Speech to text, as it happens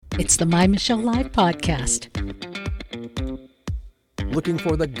It's the My Michelle Live podcast. Looking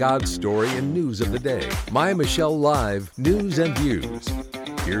for the God story and news of the day. My Michelle Live News and Views.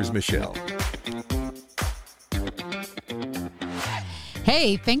 Here's Michelle.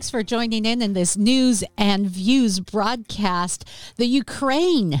 Hey, thanks for joining in this News and Views broadcast. The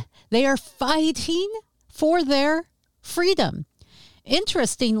Ukraine, they are fighting for their freedom.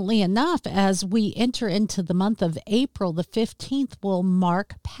 Interestingly enough, as we enter into the month of April, the 15th will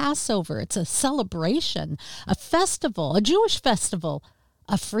mark Passover. It's a celebration, a festival, a Jewish festival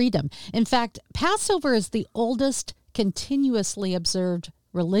of freedom. In fact, Passover is the oldest continuously observed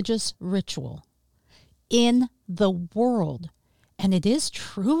religious ritual in the world. And it is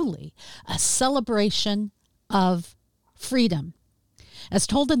truly a celebration of freedom. As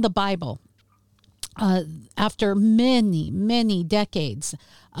told in the Bible, after many decades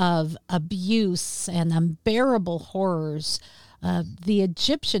of abuse and unbearable horrors, the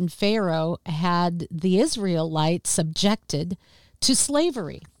Egyptian Pharaoh had the Israelites subjected to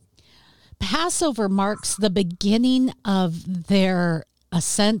slavery. Passover marks the beginning of their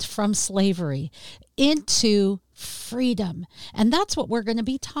ascent from slavery into freedom. And that's what we're going to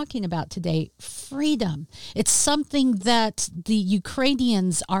be talking about today, freedom. It's something that the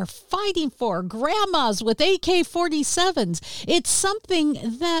Ukrainians are fighting for, grandmas with AK-47s. It's something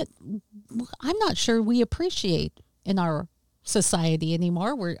that I'm not sure we appreciate in our society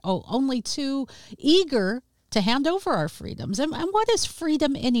anymore. We're only too eager to hand over our freedoms. And what is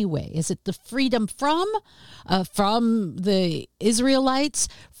freedom anyway? Is it the freedom from the Israelites,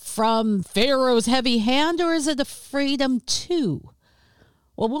 from Pharaoh's heavy hand, or is it a freedom to?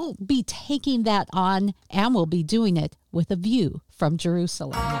 Well, we'll be taking that on, and we'll be doing it with a view from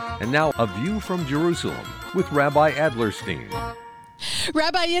Jerusalem. And now, a view from Jerusalem with Rabbi Adlerstein.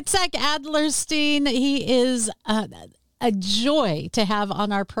 Rabbi Yitzhak Adlerstein, he is a joy to have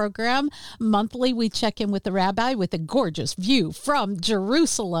on our program. Monthly, we check in with the rabbi with a gorgeous view from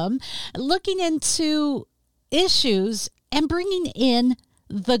Jerusalem, looking into issues and bringing in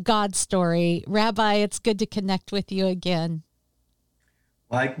the God story. Rabbi, it's good to connect with you again.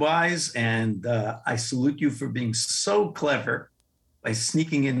 Likewise, and I salute you for being so clever by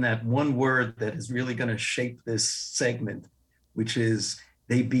sneaking in that one word that is really going to shape this segment, which is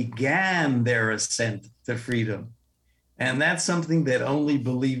they began their ascent to freedom. And that's something that only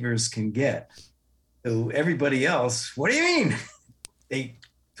believers can get. So everybody else, what do you mean? They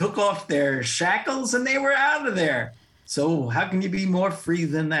took off their shackles and they were out of there. So how can you be more free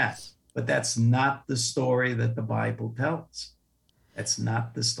than that? But that's not the story that the Bible tells. That's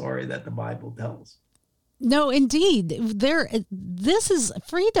not the story that the Bible tells. No, indeed. This is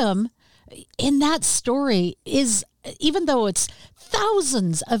freedom in that story is, even though it's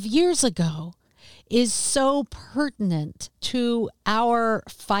thousands of years ago, is so pertinent to our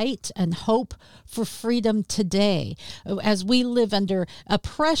fight and hope for freedom today. As we live under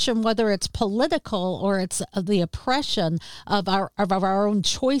oppression, whether it's political or it's the oppression of our own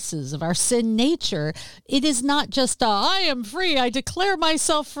choices, of our sin nature, it is not just I am free, I declare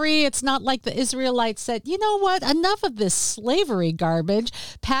myself free. It's not like the Israelites said, you know what, enough of this slavery garbage,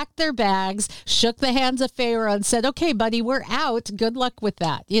 packed their bags, shook the hands of Pharaoh and said, okay, buddy, we're out. Good luck with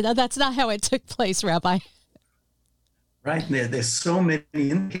that. That's not how it took place, Rabbi. Right. There's so many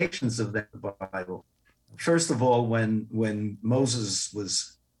indications of that in the Bible. First of all, when Moses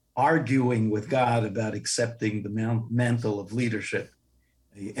was arguing with God about accepting the mantle of leadership,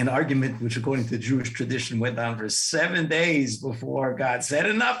 an argument which, according to Jewish tradition, went on for 7 days before God said,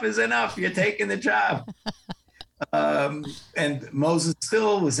 enough is enough, you're taking the job. And Moses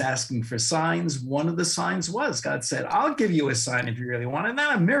still was asking for signs. One of the signs was, God said, I'll give you a sign if you really want it,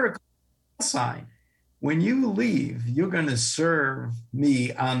 not a miracle, a sign. When you leave, you're going to serve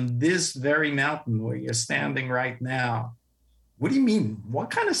me on this very mountain where you're standing right now. What do you mean?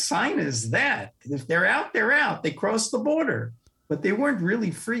 What kind of sign is that? If they're out, they're out. They crossed the border. But they weren't really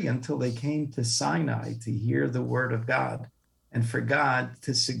free until they came to Sinai to hear the word of God and for God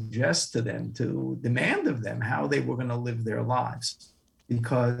to suggest to them, to demand of them how they were going to live their lives.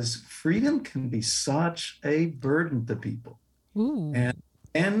 Because freedom can be such a burden to people. Ooh.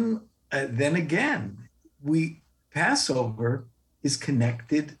 And then again, Passover is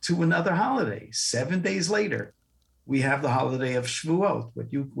connected to another holiday. 7 days later, we have the holiday of Shavuot,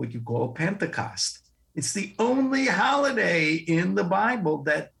 what you call Pentecost. It's the only holiday in the Bible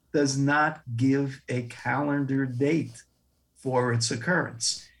that does not give a calendar date for its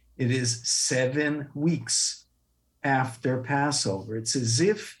occurrence. It is 7 weeks after Passover. It's as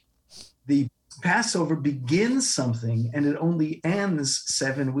if the Passover begins something and it only ends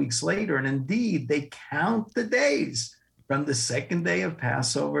 7 weeks later. And indeed, they count the days from the second day of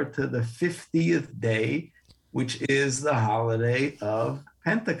Passover to the 50th day, which is the holiday of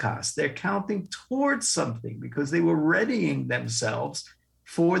Pentecost. They're counting towards something because they were readying themselves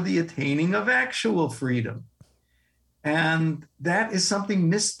for the attaining of actual freedom. And that is something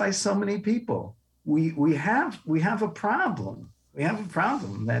missed by so many people. We have a problem. We have a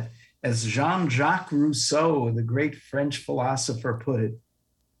problem that, as Jean-Jacques Rousseau, the great French philosopher, put it,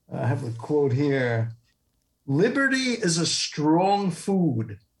 I have a quote here: "Liberty is a strong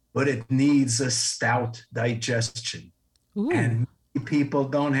food, but it needs a stout digestion." Ooh. And people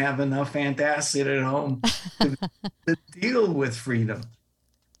don't have enough antacid at home to deal with freedom.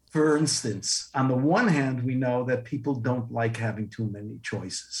 For instance, on the one hand, we know that people don't like having too many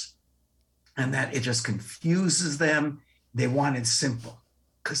choices and that it just confuses them. They want it simple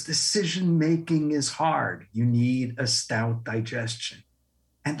because decision-making is hard. You need a stout digestion.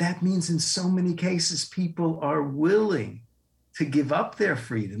 And that means in so many cases, people are willing to give up their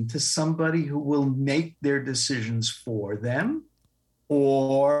freedom to somebody who will make their decisions for them,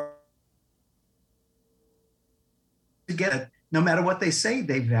 or to get it. No matter what they say,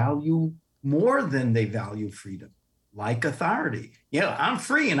 they value more than they value freedom, like authority. I'm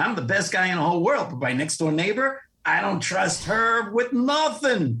free and I'm the best guy in the whole world, but my next door neighbor, I don't trust her with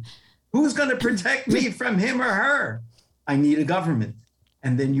nothing. Who's going to protect me from him or her? I need a government.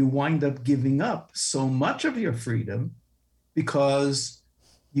 And then you wind up giving up so much of your freedom because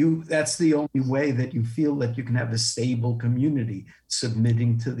that's the only way that you feel that you can have a stable community,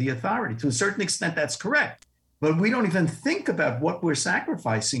 submitting to the authority. To a certain extent, that's correct. But we don't even think about what we're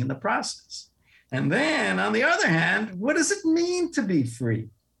sacrificing in the process. And then, on the other hand, what does it mean to be free?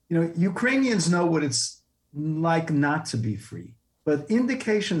 Ukrainians know what it's like not to be free. But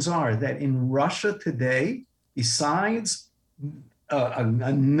indications are that in Russia today, besides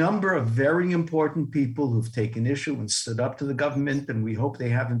a number of very important people who've taken issue and stood up to the government, and we hope they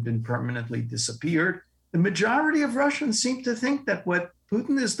haven't been permanently disappeared, the majority of Russians seem to think that what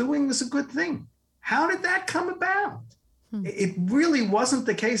Putin is doing is a good thing. How did that come about? It really wasn't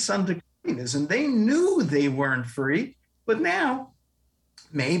the case under communism. They knew they weren't free, but now,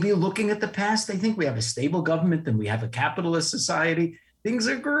 maybe looking at the past, they think we have a stable government and we have a capitalist society. Things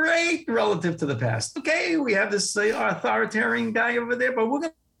are great relative to the past. Okay, we have this authoritarian guy over there, but we're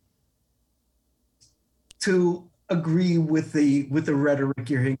going to agree with the rhetoric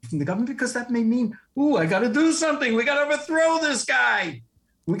you're hearing from the government, because that may mean, I got to do something. We got to overthrow this guy.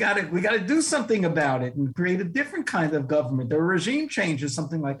 We got to do something about it and create a different kind of government or regime change or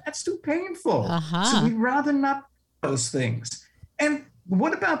something like that. That's too painful. So we'd rather not do those things. And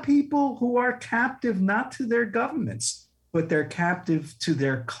what about people who are captive not to their governments, but they're captive to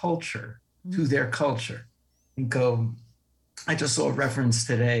their culture, I just saw a reference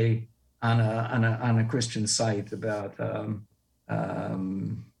today on a Christian site about,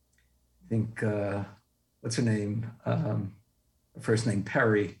 what's her name? First name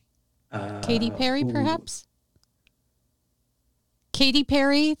Perry. Katy Perry, perhaps? Katy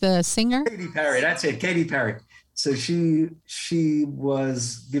Perry, the singer? Katy Perry, that's it, Katy Perry. So she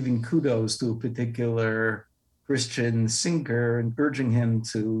was giving kudos to a particular Christian singer and urging him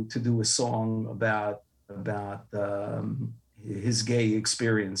to do a song about his gay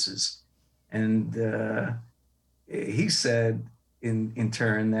experiences. And he said in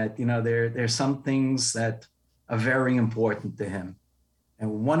turn that, there's some things that are very important to him.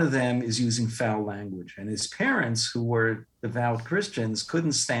 And one of them is using foul language. And his parents, who were devout Christians,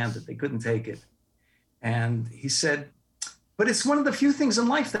 couldn't stand it. They couldn't take it. And he said, but it's one of the few things in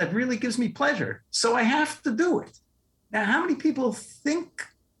life that really gives me pleasure. So I have to do it. Now, how many people think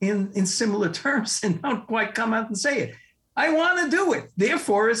in similar terms and don't quite come out and say it? I want to do it.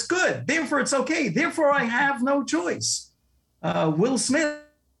 Therefore, it's good. Therefore, it's okay. Therefore, I have no choice. Will Smith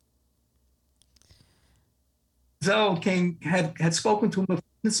had spoken to him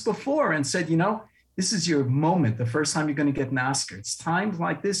this before and said, this is your moment, the first time you're going to get an Oscar. It's times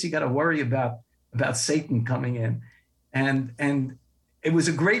like this, you got to worry about Satan coming in. And it was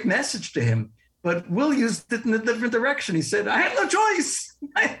a great message to him. But Will used it in a different direction. He said, I had no choice.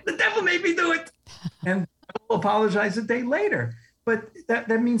 The devil made me do it. And I will apologize a day later. But that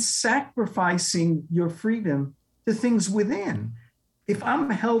means sacrificing your freedom to things within. If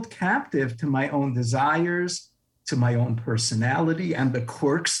I'm held captive to my own desires, to my own personality and the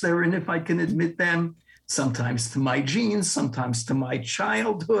quirks therein, if I can admit them, sometimes to my genes, sometimes to my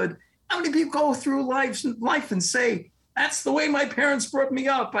childhood. How many people go through life and say, that's the way my parents brought me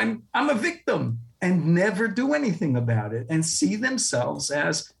up. I'm a victim, and never do anything about it and see themselves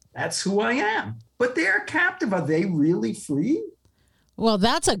as that's who I am. But they're captive. Are they really free? Well,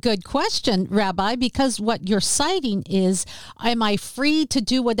 that's a good question, Rabbi, because what you're citing is, am I free to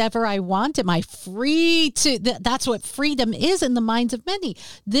do whatever I want? Am I free to, that's what freedom is in the minds of many.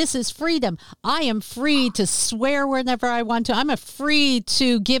 This is freedom. I am free to swear whenever I want to. I'm free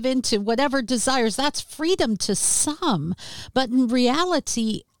to give in to whatever desires. That's freedom to some. But in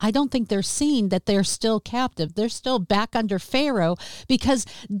reality, I don't think they're seeing that they're still captive. They're still back under Pharaoh because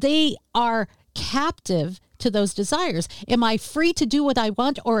they are captive to those desires. Am I free to do what I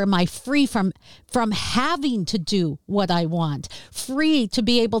want, or am I free from having to do what I want? Free to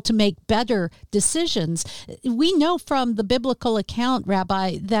be able to make better decisions. We know from the biblical account,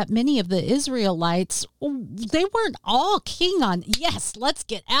 Rabbi, that many of the Israelites, they weren't all keen on, yes, let's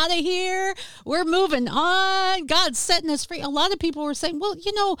get out of here. We're moving on. God's setting us free. A lot of people were saying, well,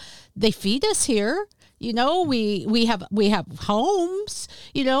 they feed us here. We have homes,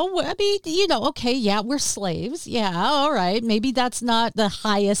 okay, yeah, we're slaves. Yeah, all right. Maybe that's not the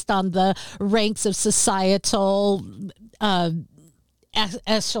highest on the ranks of societal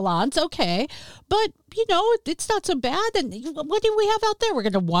echelons. Okay. But, it's not so bad. And what do we have out there? We're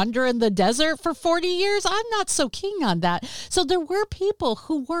going to wander in the desert for 40 years. I'm not so keen on that. So there were people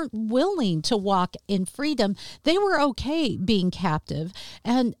who weren't willing to walk in freedom. They were okay being captive.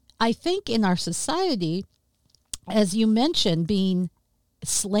 And I think in our society, as you mentioned, being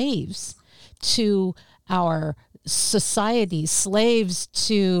slaves to our society, slaves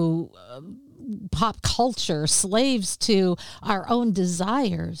to pop culture, slaves to our own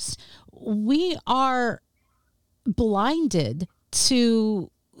desires, we are blinded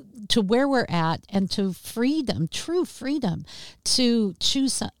to where we're at and to freedom, true freedom, to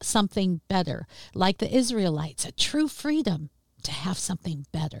choose something better, like the Israelites, a true freedom to have something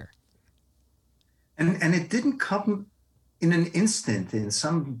better. And it didn't come in an instant, in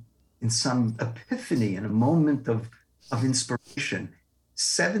some epiphany, in a moment of inspiration.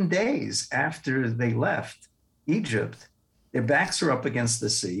 7 days after they left Egypt, their backs are up against the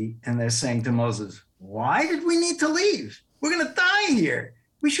sea, and they're saying to Moses, why did we need to leave? We're going to die here.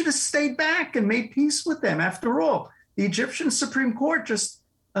 We should have stayed back and made peace with them. After all, the Egyptian Supreme Court just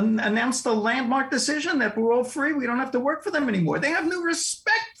announced a landmark decision that we're all free. We don't have to work for them anymore. They have no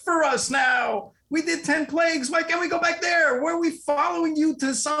respect for us now. We did 10 plagues. Why can't we go back there? Where are we following you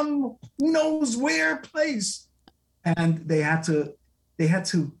to some who knows where place? And they had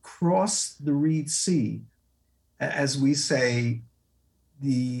to cross the Red Sea. As we say,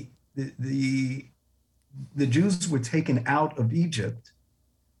 the Jews were taken out of Egypt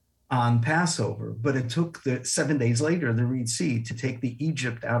on Passover, but it took 7 days later, the Red Sea, to take the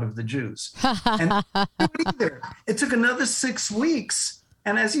Egypt out of the Jews. And it took another 6 weeks.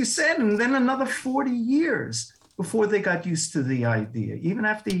 And as you said, and then another 40 years before they got used to the idea, even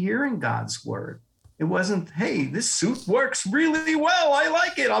after hearing God's word. It wasn't, hey, this suit works really well. I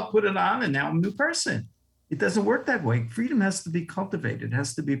like it. I'll put it on and now I'm a new person. It doesn't work that way. Freedom has to be cultivated,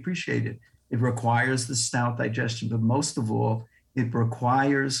 has to be appreciated. It requires the stout digestion, but most of all, it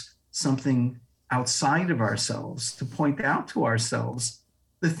requires something outside of ourselves to point out to ourselves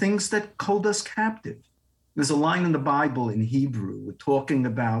the things that hold us captive. There's a line in the Bible in Hebrew talking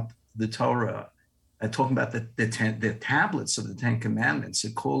about the Torah, talking about the tablets of the Ten Commandments.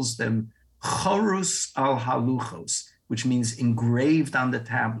 It calls them Chorus al Haluchos, which means engraved on the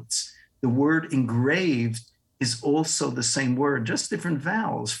tablets. The word engraved is also the same word, just different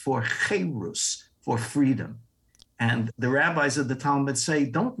vowels, for cherus, for freedom. And the rabbis of the Talmud say,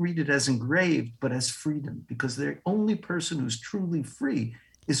 don't read it as engraved, but as freedom, because the only person who's truly free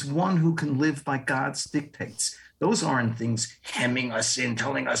is one who can live by God's dictates. Those aren't things hemming us in,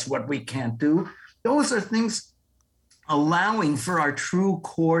 telling us what we can't do. Those are things allowing for our true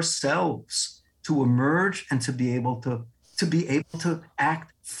core selves to emerge and to be able to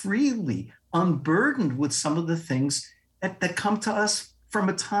act freely, unburdened with some of the things that come to us from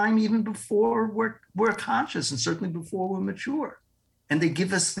a time even before we're conscious, and certainly before we're mature. And they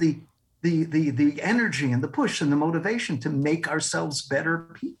give us the energy and the push and the motivation to make ourselves better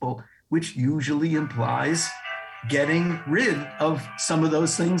people, which usually implies getting rid of some of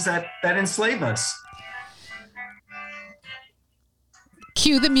those things that enslave us.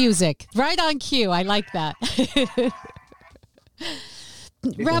 Cue the music. Right on cue. I like that.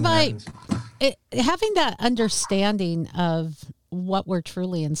 Rabbi, having that understanding of what we're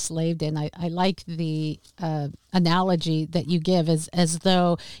truly enslaved in. I like the analogy that you give, as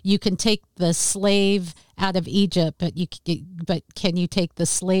though you can take the slave out of Egypt, but can you take the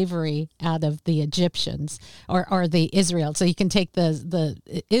slavery out of the Egyptians or the Israel? So you can take the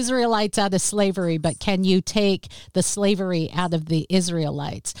Israelites out of slavery, but can you take the slavery out of the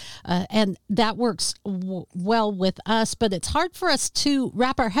Israelites? And that works well with us, but it's hard for us to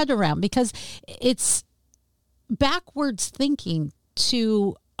wrap our head around because it's backwards thinking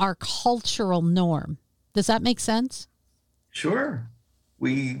to our cultural norm. Does that make sense? Sure.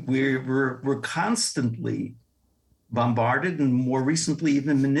 We're constantly bombarded and more recently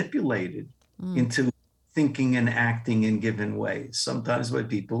even manipulated into thinking and acting in given ways, sometimes by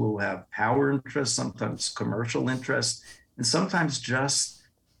people who have power interests, sometimes commercial interests, and sometimes just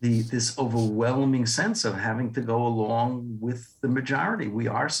this overwhelming sense of having to go along with the majority. We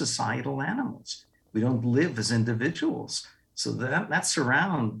are societal animals. We don't live as individuals. So that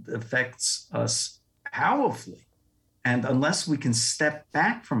surround affects us powerfully. And unless we can step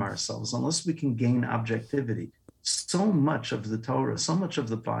back from ourselves, unless we can gain objectivity, so much of the Torah, so much of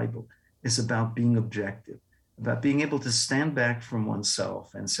the Bible is about being objective, about being able to stand back from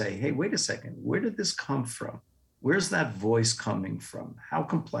oneself and say, hey, wait a second, where did this come from? Where's that voice coming from? How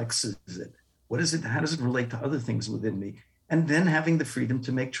complex is it? What is it? How does it relate to other things within me? And then having the freedom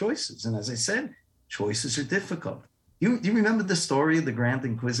to make choices. And as I said, choices are difficult. Do you remember the story of the Grand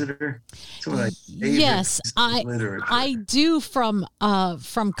Inquisitor? Yes, I do from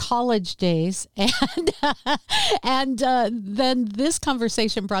college days, and then this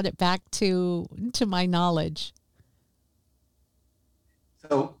conversation brought it back to my knowledge.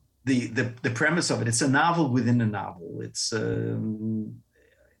 So the premise of it, it's a novel within a novel. It's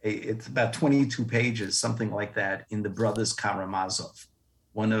about 22 pages, something like that, in the Brothers Karamazov,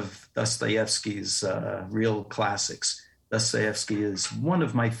 one of Dostoevsky's real classics. Dostoevsky is one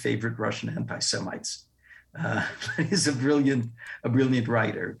of my favorite Russian anti-Semites. He's a brilliant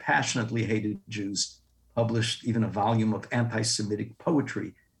writer, passionately hated Jews, published even a volume of anti-Semitic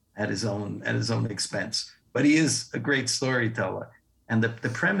poetry at his own expense. But he is a great storyteller. And the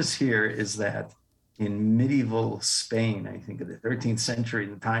premise here is that in medieval Spain, I think of the 13th century,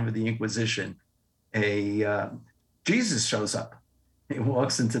 the time of the Inquisition, Jesus shows up. He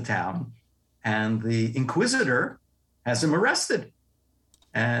walks into town, and the Inquisitor has him arrested.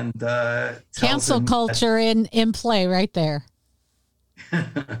 And cancel culture in play right there.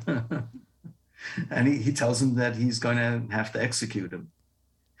 And he tells him that he's going to have to execute him.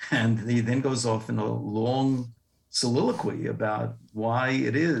 And he then goes off in a long soliloquy about why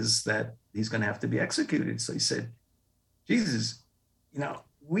it is that he's going to have to be executed. So he said, Jesus,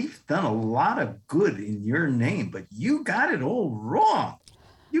 we've done a lot of good in your name, but you got it all wrong.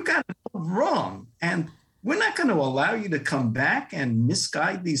 You got it all wrong. And we're not going to allow you to come back and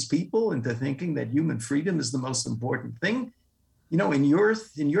misguide these people into thinking that human freedom is the most important thing. In your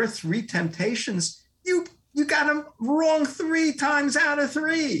 3 temptations, you got them wrong 3 times out of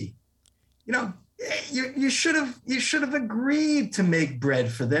 3. You should have agreed to make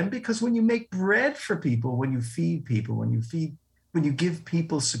bread for them, because when you make bread for people, when you feed people, when you give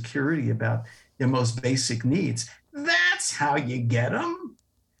people security about their most basic needs, that's how you get them.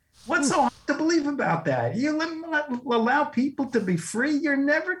 What's so hard to believe about that? You allow people to be free, you're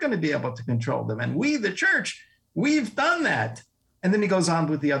never going to be able to control them. And we, the church, we've done that. And then he goes on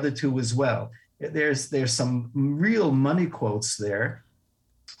with the other 2 as well. There's some real money quotes there,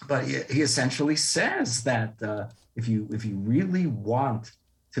 but he essentially says that if you really want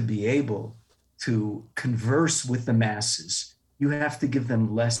to be able to converse with the masses, you have to give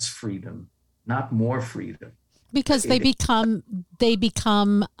them less freedom, not more freedom. Because they become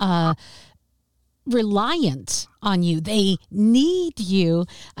reliant on you. They need you.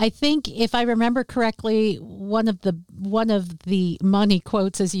 I think, if I remember correctly, one of the money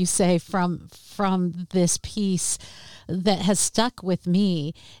quotes, as you say, from this piece that has stuck with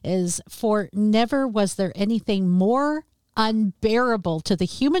me is, "For never was there anything more unbearable to the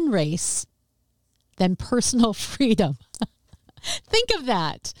human race than personal freedom." Think of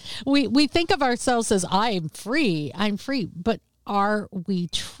that. We think of ourselves as I'm free, but are we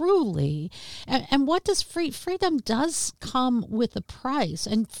truly? And what does freedom does come with a price,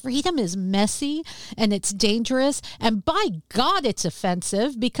 and freedom is messy and it's dangerous, and by God it's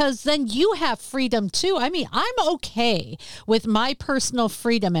offensive, because then you have freedom too. I mean, I'm okay with my personal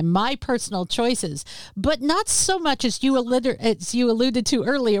freedom and my personal choices, but not so much as you alluded to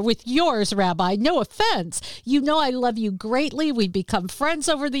earlier with yours, Rabbi. No offense. I love you greatly. We've become friends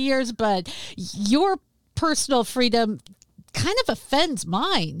over the years, but your personal freedom kind of offends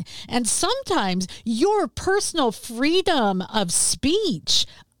mine. And sometimes your personal freedom of speech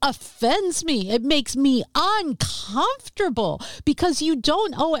offends me. It makes me uncomfortable because you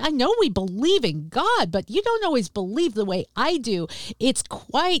don't, I know we believe in God, but you don't always believe the way I do. It's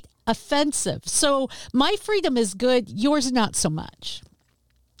quite offensive. So my freedom is good. Yours, not so much.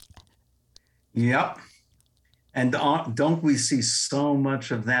 Yep. And don't we see so much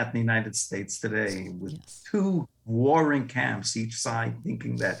of that in the United States today with two warring camps, each side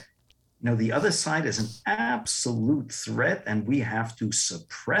thinking that, the other side is an absolute threat and we have to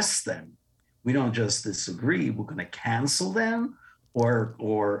suppress them. We don't just disagree. We're going to cancel them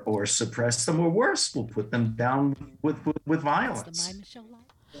or suppress them, or worse, we'll put them down with violence.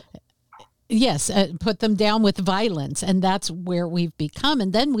 Yes, put them down with violence. And that's where we've become.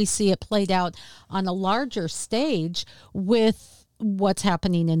 And then we see it played out on a larger stage with what's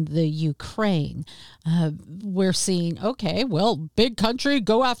happening in the Ukraine. We're seeing, okay, well, big country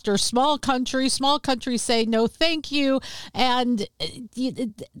go after small country say no thank you. And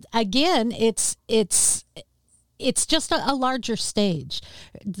again, it's just a larger stage.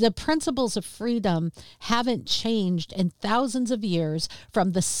 The principles of freedom haven't changed in thousands of years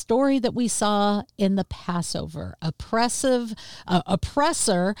from the story that we saw in the Passover. Oppressor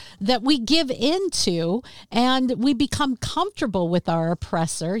that we give into, and we become comfortable with our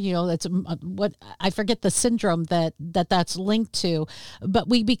oppressor. That's what I forget the syndrome that's linked to, but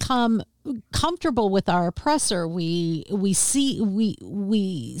we become comfortable with our oppressor. We see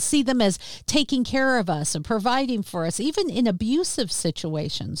them as taking care of us and providing for us. Even in abusive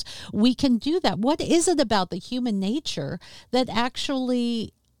situations, we can do that. What is it about the human nature that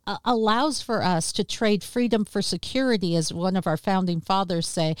actually allows for us to trade freedom for security? As one of our founding fathers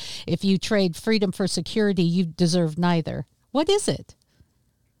say, if you trade freedom for security, you deserve neither. What is it?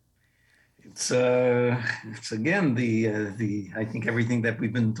 It's again I think everything that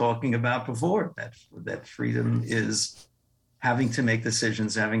we've been talking about before, that freedom is having to make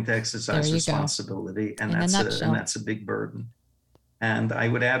decisions, having to exercise responsibility, and that's a big burden. And I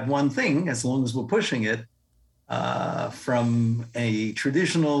would add one thing, as long as we're pushing it, from a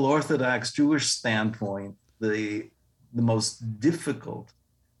traditional Orthodox Jewish standpoint, the most difficult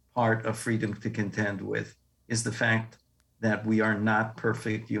part of freedom to contend with is the fact that we are not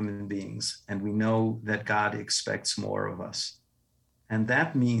perfect human beings, and we know that God expects more of us. And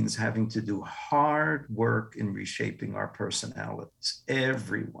that means having to do hard work in reshaping our personalities.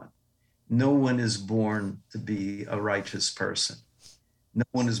 Everyone. No one is born to be a righteous person. No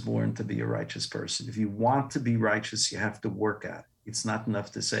one is born to be a righteous person. If you want to be righteous, you have to work at it. It's not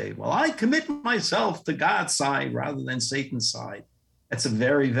enough to say, well, I commit myself to God's side rather than Satan's side. That's a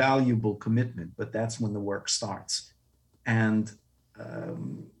very valuable commitment, but that's when the work starts. And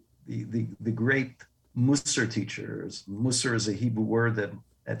the great Musar teachers, Musar is a Hebrew word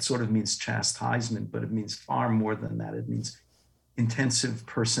that sort of means chastisement, but it means far more than that. It means intensive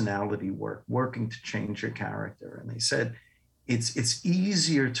personality work, working to change your character. And they said, it's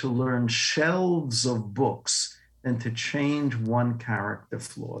easier to learn shelves of books than to change one character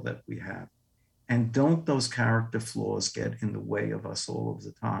flaw that we have. And don't those character flaws get in the way of us all of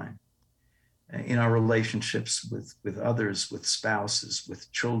the time? In our relationships with others, with spouses,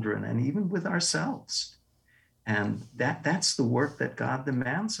 with children, and even with ourselves. And that's the work that God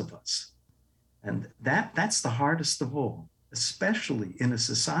demands of us. And that's the hardest of all, especially in a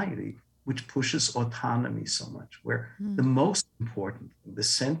society which pushes autonomy so much, where the most important, the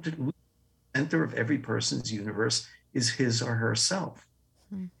center of every person's universe is his or herself.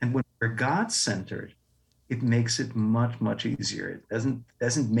 And when we're God-centered, it makes it much, much easier. It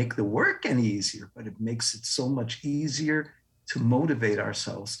doesn't make the work any easier, but it makes it so much easier to motivate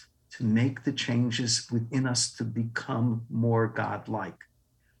ourselves to make the changes within us to become more God-like.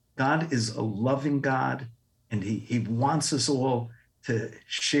 God is a loving God, and he wants us all to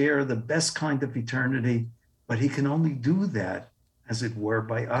share the best kind of eternity, but he can only do that, as it were,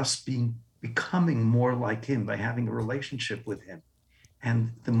 by us becoming more like him, by having a relationship with him.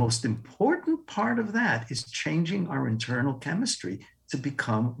 And the most important part of that is changing our internal chemistry to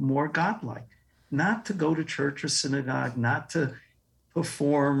become more godlike, not to go to church or synagogue, not to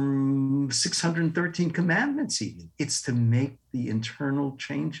perform 613 commandments even. It's to make the internal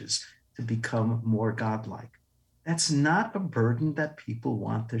changes to become more godlike. That's not a burden that people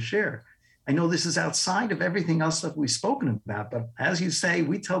want to share. I know this is outside of everything else that we've spoken about, but as you say,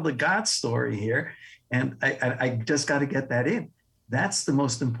 we tell the God story here, and I just got to get that in. That's the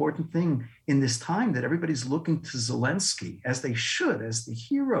most important thing in this time, that everybody's looking to Zelensky, as they should, as the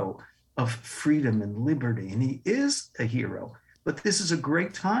hero of freedom and liberty. And he is a hero, But this is a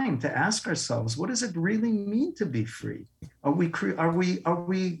great time to ask ourselves, what does it really mean to be free? Are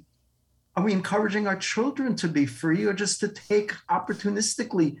we encouraging our children to be free, or just to take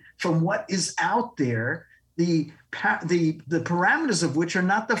opportunistically from what is out there, the parameters of which are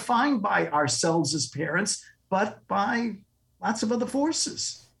not defined by ourselves as parents, but by lots of other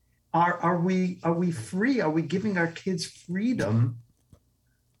forces? Are we free? Are we giving our kids freedom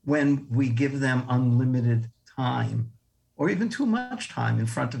when we give them unlimited time, or even too much time in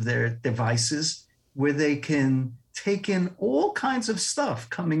front of their devices, where they can take in all kinds of stuff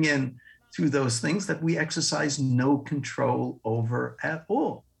coming in through those things that we exercise no control over at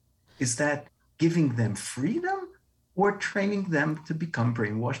all? Is that giving them freedom, or training them to become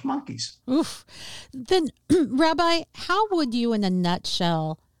brainwashed monkeys? Oof. Then, Rabbi, how would you, in a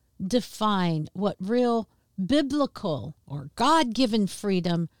nutshell, define what real biblical or God-given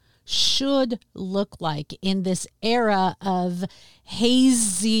freedom should look like in this era of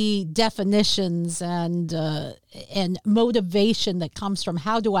hazy definitions and motivation that comes from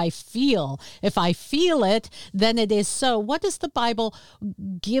how do I feel? If I feel it, then it is so. What does the Bible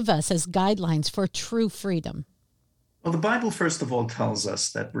give us as guidelines for true freedom? Well, the Bible, first of all, tells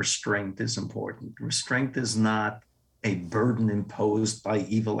us that restraint is important. Restraint is not a burden imposed by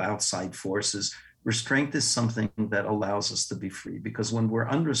evil outside forces. Restraint is something that allows us to be free, because when we're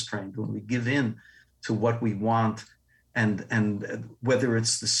unrestrained, when we give in to what we want, and whether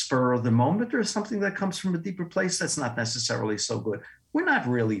it's the spur of the moment or something that comes from a deeper place that's not necessarily so good, we're not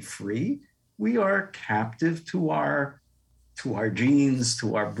really free. We are captive to our genes,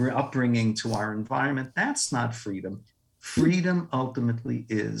 to our upbringing, to our environment. That's not freedom. Freedom ultimately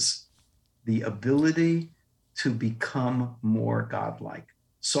is the ability to become more godlike.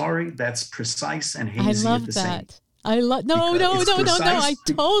 Sorry, that's precise and hazy at the same. I love that. No. I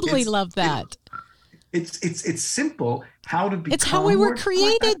totally love that. It's simple. How to become. It's how we were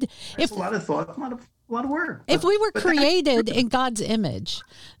created. It's a lot of thought, a lot of work. If we were created in God's image,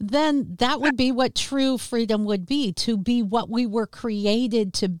 then that would be what true freedom would be, to be what we were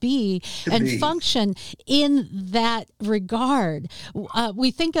created to be and function in that regard. We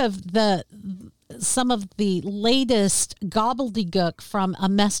think of some of the latest gobbledygook from a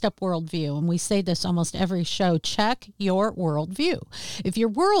messed up worldview. And we say this almost every show: check your worldview. If your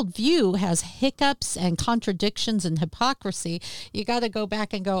worldview has hiccups and contradictions and hypocrisy, you got to go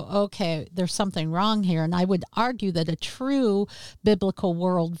back and go, okay, there's something wrong here. And I would argue that a true biblical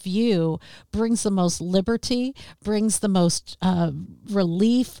worldview brings the most liberty, brings the most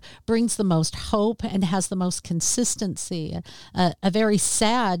relief, brings the most hope, and has the most consistency. A very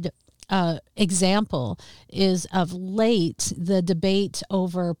sad example is of late the debate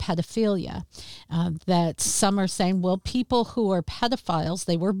over pedophilia, that some are saying, well, people who are pedophiles,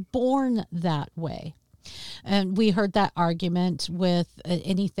 they were born that way. And we heard that argument with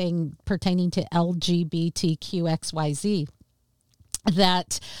anything pertaining to LGBTQXYZ.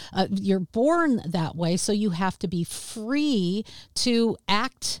 That you're born that way, so you have to be free to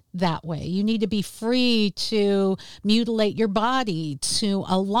act that way. You need to be free to mutilate your body, to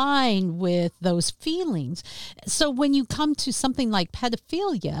align with those feelings. So when you come to something like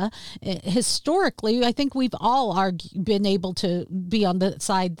pedophilia, historically, I think we've all been able to be on the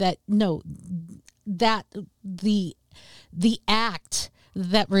side that no, that the act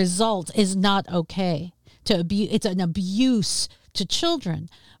that results is not okay. It's an abuse to children.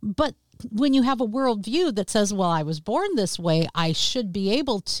 But when you have a worldview that says, well, I was born this way, I should be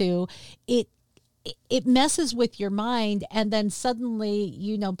able to, it messes with your mind. And then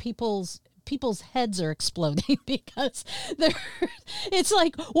suddenly, people's heads are exploding because it's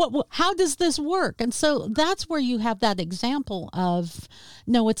like, how does this work? And so that's where you have that example of,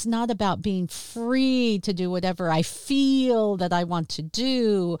 no, it's not about being free to do whatever I feel that I want to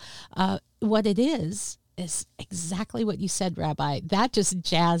do. What it is exactly what you said, Rabbi. That just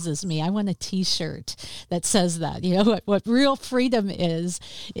jazzes me. I want a T-shirt that says that. What real freedom is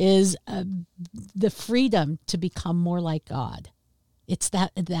the freedom to become more like God. It's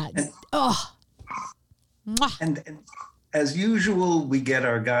that. And as usual, we get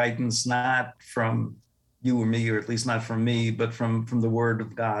our guidance not from you or me, or at least not from me, but from the Word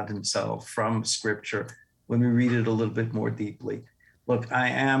of God Himself, from Scripture, when we read it a little bit more deeply. Look, I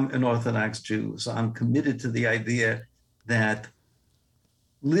am an Orthodox Jew, so I'm committed to the idea that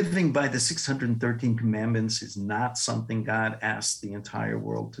living by the 613 commandments is not something God asked the entire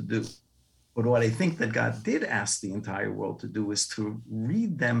world to do. But what I think that God did ask the entire world to do is to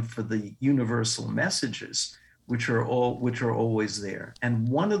read them for the universal messages, which are always there. And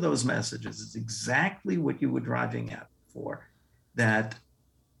one of those messages is exactly what you were driving at before, that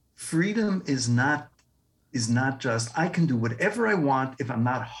freedom is not is not just, I can do whatever I want if I'm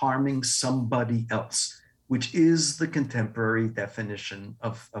not harming somebody else, which is the contemporary definition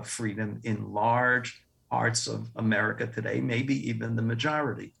of freedom in large parts of America today, maybe even the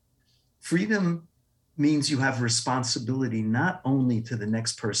majority. Freedom means you have responsibility not only to the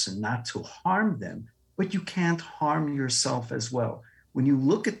next person, not to harm them, but you can't harm yourself as well. When you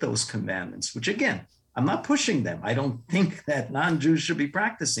look at those commandments, which again, I'm not pushing them. I don't think that non-Jews should be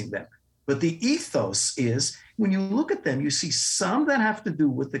practicing them. But the ethos is, when you look at them, you see some that have to do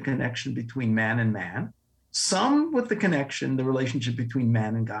with the connection between man and man, some with the connection, the relationship between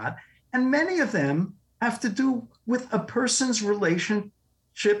man and God, and many of them have to do with a person's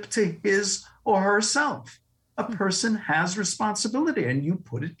relationship to his or herself. A person has responsibility, and you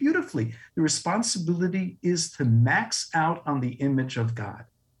put it beautifully. The responsibility is to max out on the image of God.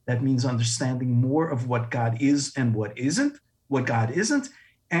 That means understanding more of what God is and what God isn't,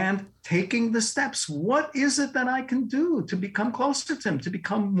 and taking the steps. What is it that I can do to become closer to him, to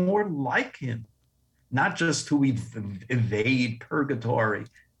become more like him? Not just to evade purgatory,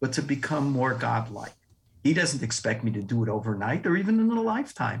 but to become more godlike. He doesn't expect me to do it overnight or even in a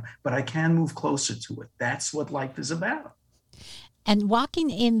lifetime, but I can move closer to it. That's what life is about. And walking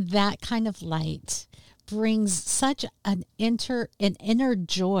in that kind of light brings such an inner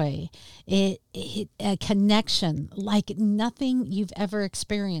joy, a connection like nothing you've ever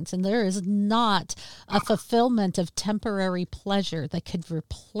experienced. And there is not a fulfillment of temporary pleasure that could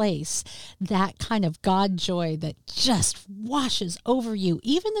replace that kind of God joy that just washes over you,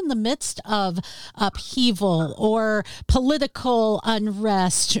 even in the midst of upheaval or political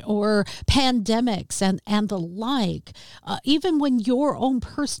unrest or pandemics and the like. Even when your own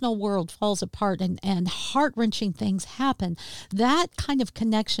personal world falls apart and heart-wrenching things happen, that kind of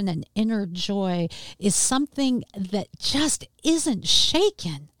connection and inner joy is something that just isn't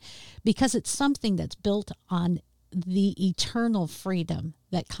shaken, because it's something that's built on the eternal freedom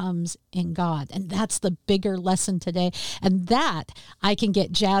that comes in God. And that's the bigger lesson today. And that I can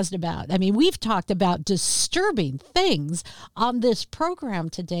get jazzed about. I mean, we've talked about disturbing things on this program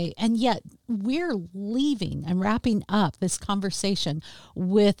today, and yet we're leaving and wrapping up this conversation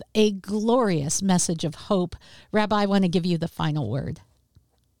with a glorious message of hope. Rabbi, I want to give you the final word.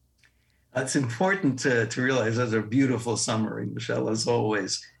 It's important to realize that's a beautiful summary, Michelle, as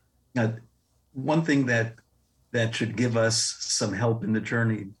always. One thing that should give us some help in the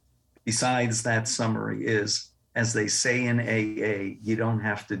journey, besides that summary, is, as they say in AA, you don't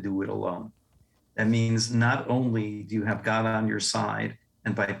have to do it alone. That means not only do you have God on your side,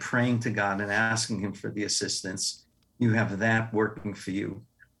 and by praying to God and asking him for the assistance, you have that working for you,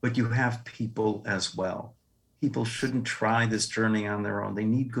 but you have people as well. People shouldn't try this journey on their own. They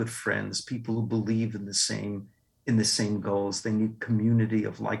need good friends, people who believe in the same goals. They need community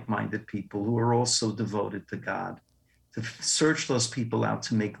of like-minded people who are also devoted to God, to search those people out,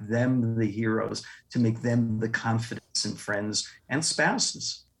 to make them the heroes, to make them the confidence in friends and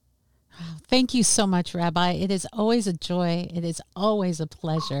spouses. Thank you so much, Rabbi. It is always a joy. It is always a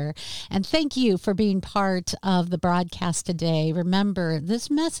pleasure. And thank you for being part of the broadcast today. Remember,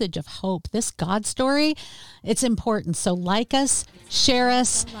 this message of hope, this God story, it's important. So like us, share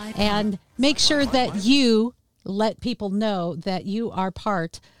us, and make sure that you let people know that you are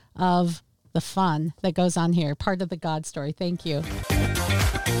part of the fun that goes on here, part of the God story. Thank you.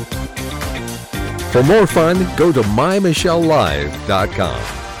 For more fun, go to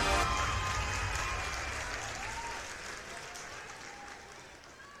mymichellelive.com.